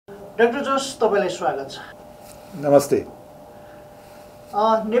Doctor जोस तपाईलाई स्वागत छ। नमस्ते।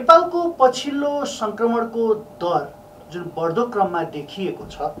 नेपालको पछिल्लो संक्रमणको दर जुन बढ्दो क्रममा देखिएको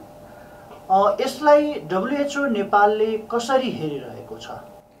छ, यसलाई WHO नेपालले कसरी हेरिरहेको छ?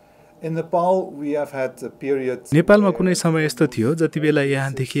 नेपालमा कुनै समय यस्तो थियो जति बेला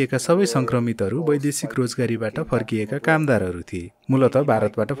यहाँ देखिएका सबै संक्रमितहरू वैदेशिक रोजगारीबाट फर्किएका कामदारहरू थिए, मूलतः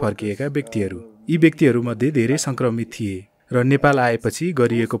भारतबाट फर्किएका व्यक्तिहरू। यी व्यक्तिहरूमध्ये धेरै संक्रमित थिए र नेपाल आएपछि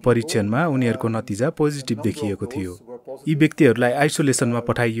गरिएको परीक्षणमा उनीहरूको नतिजा पोजिटिभ देखिएको थियो। यी व्यक्तिहरूलाई आइसोलेसनमा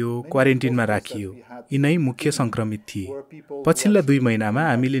पठाइयो, क्वारेन्टिनमा राखियो। यिनै मुख्य संक्रमित थिए। पछिल्ला 2 महिनामा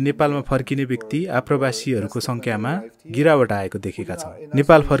हामीले नेपालमा फर्किने व्यक्ति आप्रवासीहरूको संख्यामा गिरावट आएको देखेका छौँ।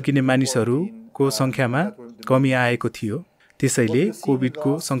 नेपाल फर्किने मानिसहरूको संख्यामा कमी आएको थियो, त्यसैले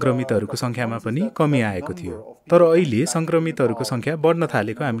कोभिडको संक्रमितहरूको संख्यामा पनि कमी आएको थियो। तर अहिले संक्रमितहरूको संख्या बढ्न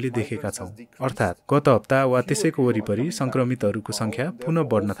थालेको हामीले देखेका छौँ। अर्थात् गत हप्ता वा त्यसैको वरिपरि संक्रमितहरूको संख्या पुनः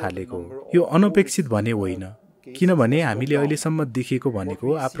बढ्न थालेको हो। यो अनपेक्षित भने होइन, किनभने हामीले अहिलेसम्म देखेको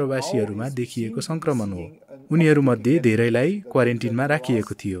भनेको आप्रवासीहरूमा देखिएको संक्रमण हो। उनीहरूमध्ये धेरैलाई क्वारेन्टिनमा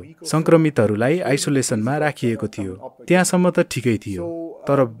राखिएको थियो, संक्रमितहरूलाई आइसोलेसनमा राखिएको थियो। त्यहाँसम्म त ठिकै थियो,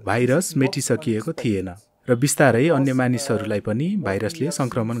 तर भाइरस मेटिसकिएको थिएन र बिस्तारै अन्य मानिसहरूलाई पनि भाइरसले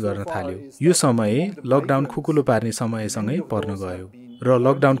संक्रमण गर्न थाल्यो। यो समय लकडाउन खुकुलो पार्ने समयसँगै पर्न गयो र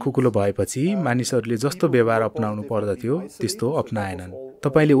लकडाउन खुकुलो भएपछि मानिसहरूले जस्तो व्यवहार अपनाउनु पर्दथ्यो त्यस्तो अपनाएनन्।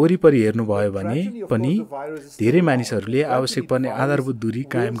 तपाईले वरिपरि हेर्नुभयो भने पनि धेरै मानिसहरूले आवश्यक पर्ने आधारभूत दूरी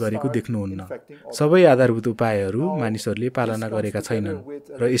कायम गरेको देख्नुहुन्न। सबै आधारभूत उपायहरू मानिसहरूले पालना गरेका छैनन्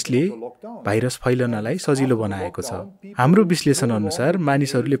र यसले भाइरस फैलनलाई सजिलो बनाएको छ। हाम्रो विश्लेषण अनुसार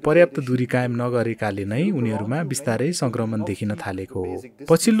मानिसहरूले पर्याप्त दूरी कायम नगरेकाले नै उनीहरूमा बिस्तारै संक्रमण देखिन थालेको हो।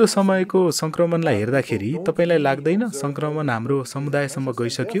 पछिल्लो समयको संक्रमणलाई हेर्दाखेरि तपाईलाई लाग्दैन संक्रमण हाम्रो समुदायसम्म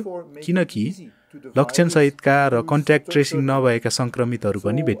गइसक्यो? किनकि लक्षणसहितका र कन्ट्याक्ट ट्रेसिङ नभएका संक्रमितहरू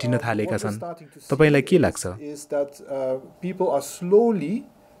पनि भेटिन थालेका छन्। तपाईलाई के लाग्छ?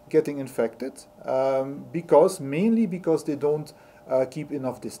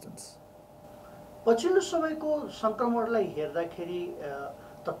 पछिल्लो समयको संक्रमणलाई हेर्दाखेरि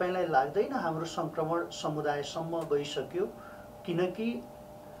तपाईलाई लाग्दैन हाम्रो संक्रमण समुदायसम्म गइसक्यो? किनकि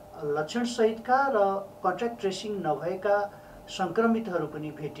लक्षणसहितका र कन्ट्याक्ट ट्रेसिङ नभएका संक्रमितहरू पनि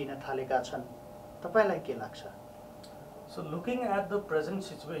भेटिन थालेका छन्। तपाईलाई के लाग्छ? So looking at the present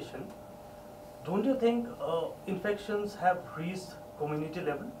situation, don't you think infections have reached community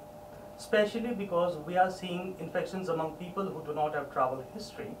level? Especially because we are seeing infections among people who do not have travel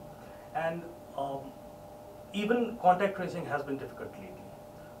history, and even contact tracing has been difficult lately.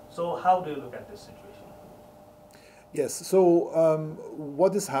 So how do you look at this situation? Yes, so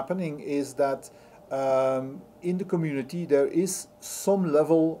what is happening is that in the community there is some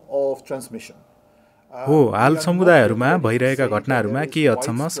level of transmission. हो, हाल समुदायहरूमा भइरहेका घटनाहरूमा केही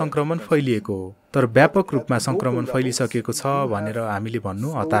हदसम्म संक्रमण फैलिएको हो, तर व्यापक रूपमा संक्रमण फैलिसकेको छ भनेर हामीले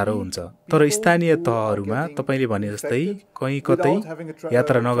भन्नु हतारो हुन्छ। तर स्थानीय तहहरूमा तपाईले भने जस्तै कहीँ कतै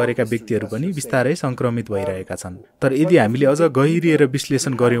यात्रा नगरेका व्यक्तिहरू पनि बिस्तारै संक्रमित भइरहेका छन्। तर यदि हामीले अझ गहिरिएर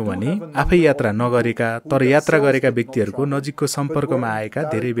विश्लेषण गर्यौं भने आफै यात्रा नगरेका तर यात्रा गरेका व्यक्तिहरूको नजिकको सम्पर्कमा आएका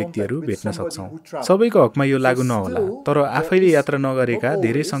धेरै व्यक्तिहरू भेट्न सक्छौं। सबैको हकमा यो लागू नहोला, तर आफैले यात्रा नगरेका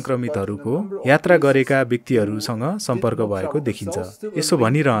धेरै संक्रमितहरूको यात्रा गरेका व्यक्तिहरूसँग सम्पर्क भएको देखिन्छ। यसो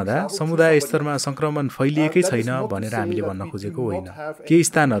भनिरहँदा समुदाय स्तरमा संक्रमण फैलिएकै छैन भनेर हामीले भन्न खोजेको होइन। केही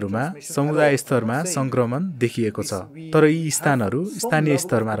स्थानहरूमा समुदाय स्तरमा संक्रमण देखिएको छ, तर यी स्थानहरू स्थानीय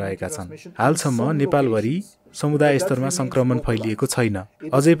स्तरमा रहेका छन्। हालसम्म नेपालभरि समुदाय स्तरमा संक्रमण फैलिएको छैन,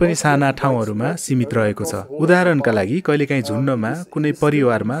 अझै पनि साना ठाउँहरूमा सीमित रहेको छ। उदाहरणका लागि कहिलेकाहीँ झुण्डमा कुनै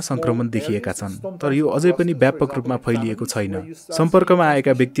परिवारमा संक्रमण देखिएका छन्, तर यो अझै पनि व्यापक रूपमा फैलिएको छैन। सम्पर्कमा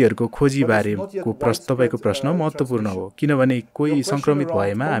आएका व्यक्तिहरूको खोजी बारेको तपाईको प्रश्न महत्त्वपूर्ण हो, किनभने कोही संक्रमित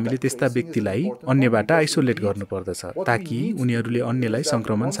भएमा हामीले त्यस्ता व्यक्तिलाई अन्यबाट आइसोलेट गर्नुपर्दछ ताकि उनीहरूले अन्यलाई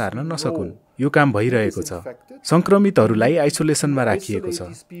संक्रमण सार्न नसकुन्। यो काम भइरहेको छ। संक्रमितहरूलाई आइसोलेसनमा राखिएको छ,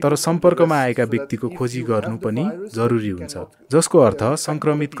 तर सम्पर्कमा आएका व्यक्तिको खोजी गर्नु पनि जरुरी हुन्छ, जसको अर्थ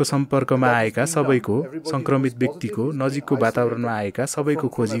संक्रमितको सम्पर्कमा आएका सबैको, संक्रमित व्यक्तिको नजिकको वातावरणमा आएका सबैको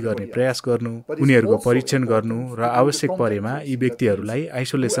खोजी गर्ने प्रयास गर्नु, उनीहरूको परीक्षण गर्नु र आवश्यक परेमा यी व्यक्तिहरूलाई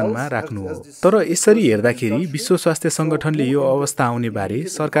आइसोलेसनमा राख्नु हो। तर यसरी हेर्दाखेरि विश्व स्वास्थ्य संगठनले यो अवस्था आउने बारे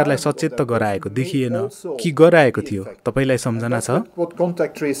सरकारलाई सचेत त गराएको देखिएन कि गराएको थियो? तपाईलाई सम्झना छ?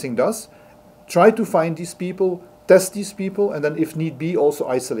 Try to find these people, test these people, and then if need be also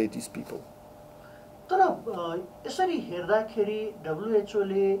isolate these people. तर यसरी हेर्दाखेरि WHO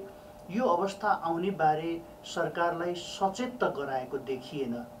ले यो अवस्था आउने बारे सरकारलाई सचेत त गराएको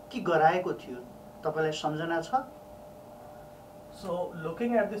देखिएन कि गराएको थियो? तपाईलाई सम्झना छ? So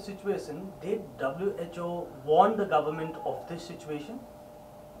looking at this situation, did WHO warn the government of this situation?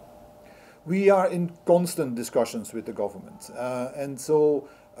 We are in constant discussions with the government, and so.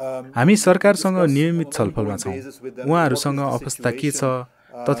 हामी सरकारसँग नियमित छलफलमा छौँ। उहाँहरूसँग अवस्था के छ,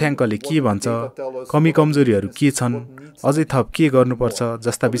 तथ्याङ्कले के भन्छ, कमी कमजोरीहरू के छन्, अझै थप के गर्नुपर्छ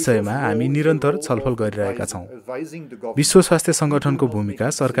जस्ता विषयमा हामी निरन्तर छलफल गरिरहेका छौँ। विश्व स्वास्थ्य सङ्गठनको भूमिका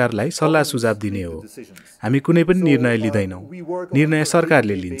सरकारलाई सल्लाह सुझाव दिने हो। हामी कुनै पनि निर्णय लिँदैनौँ, निर्णय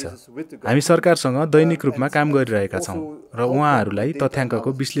सरकारले लिन्छ। हामी सरकारसँग दैनिक रूपमा काम गरिरहेका छौँ र उहाँहरूलाई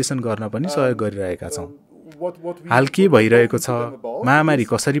तथ्याङ्कको विश्लेषण गर्न पनि सहयोग गरिरहेका छौँ। हाल के भइरहेको छ, महामारी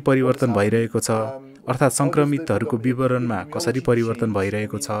कसरी परिवर्तन भइरहेको छ, अर्थात् सङ्क्रमितहरूको विवरणमा कसरी परिवर्तन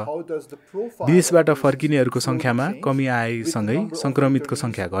भइरहेको छ, विदेशबाट फर्किनेहरूको सङ्ख्यामा कमी आएसँगै सङ्क्रमितको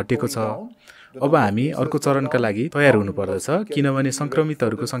सङ्ख्या घटेको छ। अब हामी अर्को चरणका लागि तयार हुनुपर्दछ, किनभने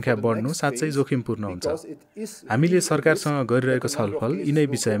सङ्क्रमितहरूको सङ्ख्या बढ्नु साँच्चै जोखिमपूर्ण हुन्छ। हामीले सरकारसँग गरिरहेको छलफल यिनै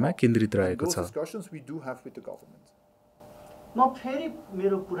विषयमा केन्द्रित रहेको छ। म फेरि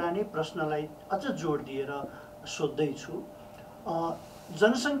मेरो पुरानै प्रश्नलाई अझ जोड दिएर सोध्दैछु।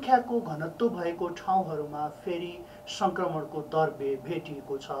 जनसङ्ख्याको घनत्व भएको ठाउँहरूमा फेरि सङ्क्रमणको दर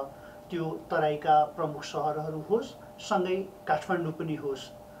भेटिएको छ। त्यो तराईका प्रमुख सहरहरू होस्, सँगै काठमाडौँ पनि होस्।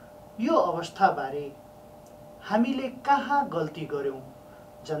 यो अवस्थाबारे हामीले कहाँ गल्ती गर्यौँ?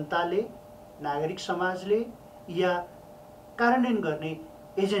 जनताले, नागरिक समाजले या कार्यान्वयन गर्ने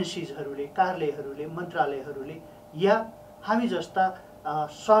एजेन्सिजहरूले, कार्यालयहरूले, मन्त्रालयहरूले या हामी जस्ता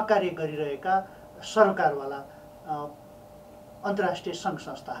सहकार्य गरिरहेका सरकारवाला अन्तर्राष्ट्रिय सङ्घ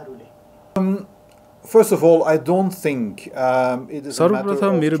संस्थाहरूले?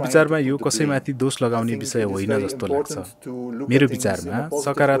 सर्वप्रथम मेरो विचारमा यो कसैमाथि दोष लगाउने विषय होइन जस्तो लाग्छ। मेरो विचारमा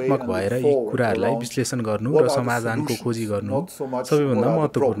सकारात्मक भएर यी कुराहरूलाई विश्लेषण गर्नु र समाधानको खोजी गर्नु सबैभन्दा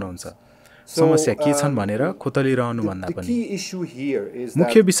महत्त्वपूर्ण हुन्छ। समस्या के छन् भनेर खोतलिरहनुभन्दा पनि।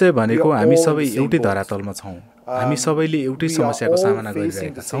 मुख्य विषय भनेको हामी सबै एउटै धरातलमा छौँ। हामी सबैले एउटै समस्याको सामना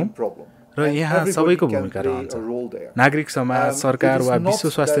गरिरहेका छौँ र यहाँ सबैको भूमिका रहन्छ। नागरिक समाज, सरकार वा विश्व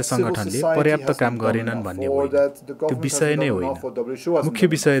स्वास्थ्य सङ्गठनले पर्याप्त काम गरेनन् भन्ने होइन, त्यो विषय नै होइन। मुख्य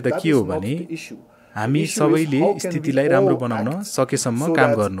विषय त के हो भने हामी सबैले स्थितिलाई राम्रो बनाउन सकेसम्म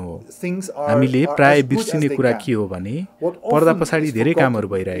काम गर्नु हो। हामीले प्राय बिर्सिने कुरा के हो भने पर्दा पछाडि धेरै कामहरू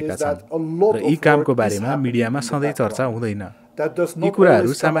भइरहेका छन् र यी कामको बारेमा मिडियामा सधैँ चर्चा हुँदैन। यी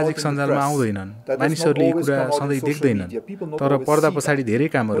कुराहरू सामाजिक सञ्जालमा आउँदैनन्, मानिसहरूले यी कुरा सधैँ देख्दैनन्। तर पर्दा पछाडि धेरै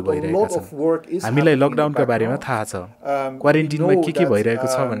कामहरू भइरहेका छन्। हामीलाई लकडाउनका बारेमा थाहा छ, क्वारेन्टिनमा के भइरहेको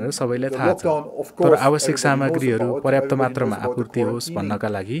छ भनेर सबैलाई थाहा छ। तर आवश्यक सामग्रीहरू पर्याप्त मात्रामा आपूर्ति होस् भन्नका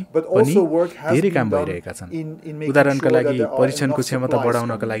लागि पनि धेरै काम भइरहेका छन्। उदाहरणका लागि परीक्षणको क्षमता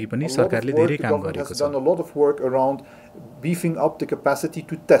बढाउनका लागि पनि सरकारले धेरै काम गरेको छ।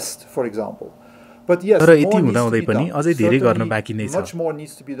 तर यति हुँदाहुँदै पनि अझै धेरै गर्न बाँकी नै छ।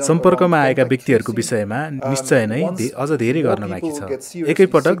 सम्पर्कमा आएका व्यक्तिहरूको विषयमा निश्चय नै अझ धेरै गर्न बाँकी छ।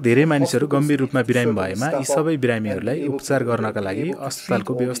 एकैपटक धेरै मानिसहरू गम्भीर रूपमा बिरामी भएमा यी सबै बिरामीहरूलाई उपचार गर्नका लागि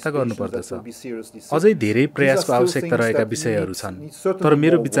अस्पतालको व्यवस्था गर्नुपर्दछ। अझै धेरै प्रयासको आवश्यकता रहेका विषयहरू छन्। तर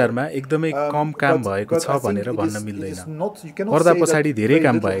मेरो विचारमा एकदमै कम काम भएको छ भनेर भन्न मिल्दैन। पर्दा पछाडि धेरै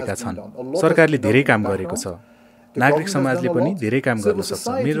काम भएका छन्। सरकारले धेरै काम गरेको छ। नागरिक समाजले पनि धेरै काम गर्न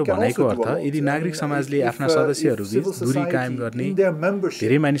सक्छ। मेरो भनाइको अर्थ यदि नागरिक समाजले आफ्ना सदस्यहरूबीच दूरी कायम गर्ने,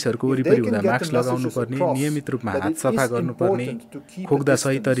 धेरै मानिसहरूको वरिपरि हुँदा मास्क लगाउनु पर्ने, नियमित रूपमा हात सफा गर्नुपर्ने, खोक्दा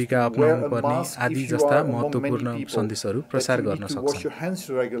सही तरिका अपनाउनु पर्ने आदि जस्ता महत्त्वपूर्ण सन्देशहरू प्रसार गर्न सक्छ।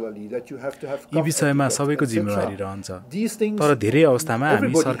 यी विषयमा सबैको जिम्मेवारी रहन्छ। तर धेरै अवस्थामा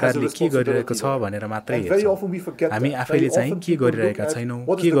हामी सरकारले के गरिरहेको छ भनेर मात्रै हेर्छौँ। हामी आफैले चाहिँ के गरिरहेका छैनौँ,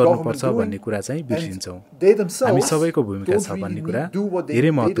 के गर्नुपर्छ भन्ने कुरा चाहिँ बिर्सिन्छौँ। हामी सबैको भूमिका छ भन्ने कुरा धेरै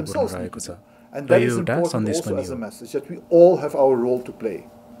महत्त्वपूर्ण रहेको छ र यो एउटा सन्देश पनि हो।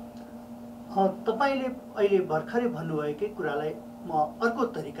 तपाईँले अहिले भर्खरै भन्नुभएकै कुरालाई म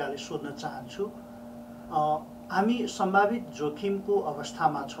अर्को तरिकाले सोध्न चाहन्छु। हामी सम्भावित जोखिमको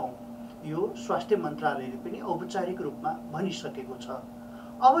अवस्थामा छौँ, यो स्वास्थ्य मन्त्रालयले पनि औपचारिक रूपमा भनिसकेको छ।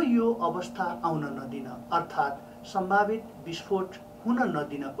 अब यो अवस्था आउन नदिन, अर्थात् सम्भावित विस्फोट हुन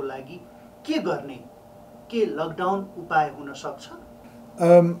नदिनको लागि के गर्ने? के लकडाउन उपाय हुन सक्छ?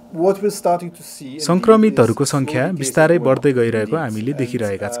 सङ्क्रमितहरूको सङ्ख्या बिस्तारै बढ्दै गइरहेको हामीले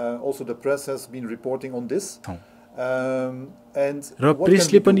देखिरहेका छौँ र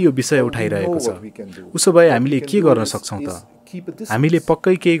प्रेसले पनि यो विषय उठाइरहेको छ। उसो भए हामीले के गर्न सक्छौँ त? हामीले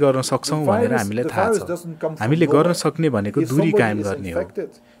पक्कै केही गर्न सक्छौँ भनेर हामीलाई थाहा छ। हामीले गर्न सक्ने भनेको दूरी कायम गर्ने हो।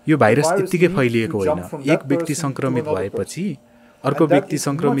 यो भाइरस यत्तिकै फैलिएको होइन। एक व्यक्ति सङ्क्रमित भएपछि अर्को व्यक्ति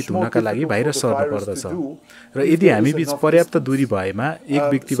संक्रमित हुनका लागि भाइरस सर्न पर्दछ र यदि हामी बीच पर्याप्त दूरी भएमा एक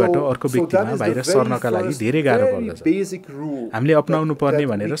व्यक्तिबाट अर्को व्यक्तिमा भाइरस सर्नका लागि धेरै गाह्रो पर्दछ। हामीले अपनाउनु पर्ने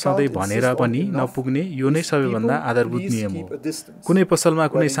भनेर सधैँ भनेर पनि नपुग्ने यो नै सबैभन्दा आधारभूत नियम हो। कुनै पसलमा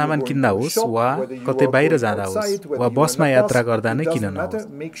कुनै सामान किन्दा होस् वा कतै बाहिर जाँदा होस् वा बसमा यात्रा गर्दा नै किन नहोस्,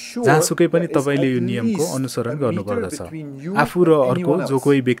 जहाँसुकै पनि तपाईँले यो नियमको अनुसरण गर्नुपर्दछ। आफू र अर्को जो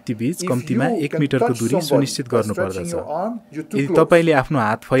कोही व्यक्ति बीच कम्तीमा 1 मिटरको दूरी सुनिश्चित गर्नुपर्दछ। यदि तपाईँले आफ्नो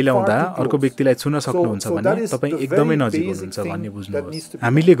हात फैलाउँदा अर्को व्यक्तिलाई छुन सक्नुहुन्छ भने तपाईँ एकदमै नजिक हुनुहुन्छ भन्ने बुझ्नुहोस्।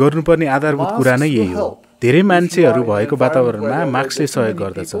 हामीले गर्नुपर्ने आधारभूत कुरा नै यही हो। धेरै मान्छेहरू भएको वातावरणमा मास्कले सहयोग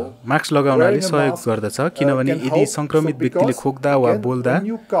गर्दछ। मास्क लगाउनाले सहयोग गर्दछ किनभने यदि संक्रमित व्यक्तिले खोक्दा वा बोल्दा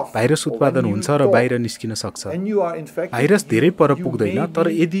भाइरस उत्पादन हुन्छ र बाहिर निस्किन सक्छ। भाइरस धेरै पर पुग्दैन, तर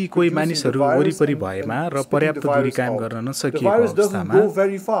यदि कोही मानिसहरू वरिपरि भएमा र पर्याप्त दूरी कायम गर्न नसकिएको अवस्थामा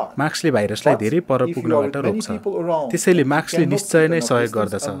मास्कले भाइरसलाई धेरै पर पुग्नबाट रोक्छ। त्यसैले मास्कले निश्चय नै सहयोग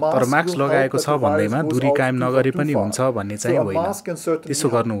गर्दछ, तर मास्क लगाएको छ भन्दैमा दूरी कायम नगरे पनि हुन्छ भन्ने चाहिँ होइन। त्यसो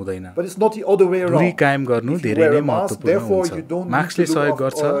गर्नु हुँदैन। दूरी कायम गर्नु धेरै नै महत्त्वपूर्ण हुन्छ। मास्कले सहयोग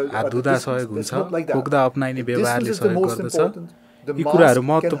गर्छ, हात धुँदा सहयोग हुन्छ, खोक्दा अपनाइने व्यवहारले सहयोग गर्दछ। यी कुराहरू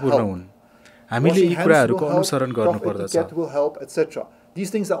महत्त्वपूर्ण हुन्। हामीले यी कुराहरूको अनुसरण गर्नुपर्दछ।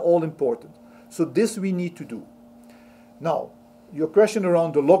 These things are all important. So this we need to do. Now, your question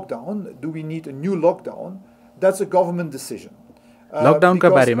around the lockdown, do we need a new lockdown? That's a government decision. लकडाउनका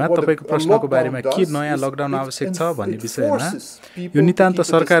बारेमा तपाईँको प्रश्नको बारेमा के नयाँ लकडाउन आवश्यक छ भन्ने विषयमा यो नितान्त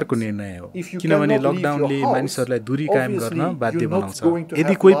सरकारको निर्णय हो, किनभने लकडाउनले मानिसहरूलाई दूरी कायम गर्न बाध्य बनाउँछ।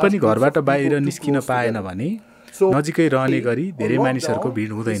 यदि कोही पनि घरबाट बाहिर निस्किन पाएन भने नजिकै रहने गरी धेरै मानिसहरूको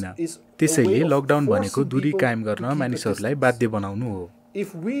भिड हुँदैन। त्यसैले लकडाउन भनेको दूरी कायम गर्न मानिसहरूलाई बाध्य बनाउनु हो।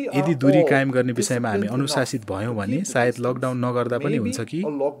 यदि दूरी कायम गर्ने विषयमा हामी अनुशासित भयौँ भने सायद लकडाउन नगर्दा पनि हुन्छ कि,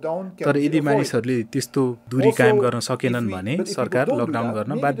 तर यदि मानिसहरूले त्यस्तो दूरी कायम गर्न सकेनन् भने सरकार लकडाउन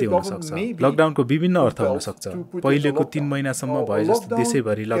गर्न बाध्य हुन सक्छ। लकडाउनको विभिन्न अर्थ हुन सक्छ। पहिलेको 3 महिनासम्म भए जस्तो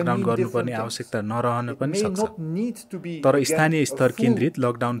देशैभरि लकडाउन गर्नुपर्ने आवश्यकता नरहन पनि सक्छ, तर स्थानीय स्तर केन्द्रित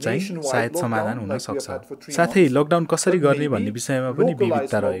लकडाउन चाहिँ सायद समाधान हुन सक्छ। साथै लकडाउन कसरी गर्ने भन्ने विषयमा पनि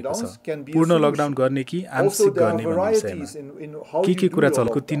विविधता रहेको छ। पूर्ण लकडाउन गर्ने कि आंशिक गर्ने भन्ने विषयमा के कुरा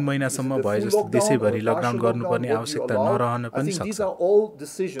चलेको 3 महिनासम्म भए जस्तो देशैभरि लकडाउन गर्नुपर्ने आवश्यकता नरहन पनि सक्छ,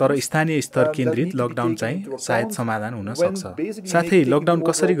 तर स्थानीय स्तर केन्द्रित लकडाउन चाहिँ सायद समाधान हुन सक्छ। साथै लकडाउन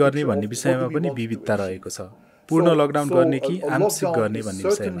कसरी गर्ने भन्ने विषयमा पनि विविधता रहेको छ। पूर्ण लकडाउन गर्ने कि आंशिक गर्ने भन्ने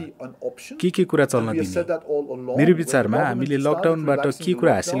विषयमा के कुरा चल्न दिने। मेरो विचारमा हामीले लकडाउनबाट के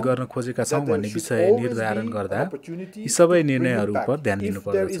कुरा हासिल गर्न खोजेका छौँ भन्ने विषय निर्धारण गर्दा यी सबै निर्णयहरू उप ध्यान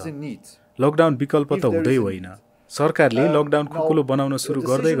दिनुपर्दछ। लकडाउन विकल्प त हुँदै होइन। सरकारले लकडाउन खुकुलो बनाउन सुरु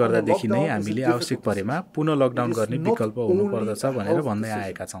गर्दै गर्दादेखि नै हामीले आवश्यक परेमा पुनः लकडाउन गर्ने विकल्प हुनुपर्दछ भनेर भन्दै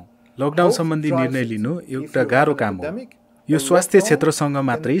आएका छौँ। लकडाउन सम्बन्धी निर्णय लिनु एउटा गाह्रो काम हो। यो स्वास्थ्य क्षेत्रसँग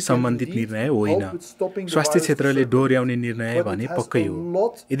मात्रै सम्बन्धित निर्णय होइन। स्वास्थ्य क्षेत्रले डोर्याउने निर्णय भने पक्कै हो।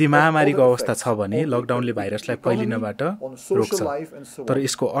 यदि महामारीको अवस्था छ भने लकडाउनले भाइरसलाई फैलिनबाट रोक्छ, तर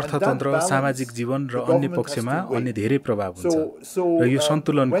यसको अर्थतन्त्र, सामाजिक जीवन र अन्य पक्षमा अन्य धेरै प्रभाव हुन्छ र यो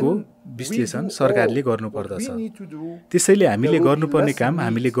सन्तुलनको विश्लेषण सरकारले गर्नुपर्दछ। त्यसैले हामीले गर्नुपर्ने काम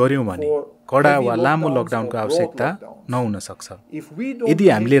हामीले गर्यौँ भने कडा वा लामो लकडाउनको आवश्यकता नहुन सक्छ। यदि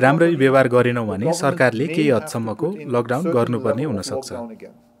हामीले राम्ररी व्यवहार गरेनौँ भने सरकारले केही हदसम्मको लकडाउन गर्नुपर्ने हुन सक्छ।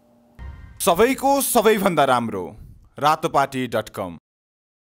 सबैको सबैभन्दा राम्रो रातोपाटी.com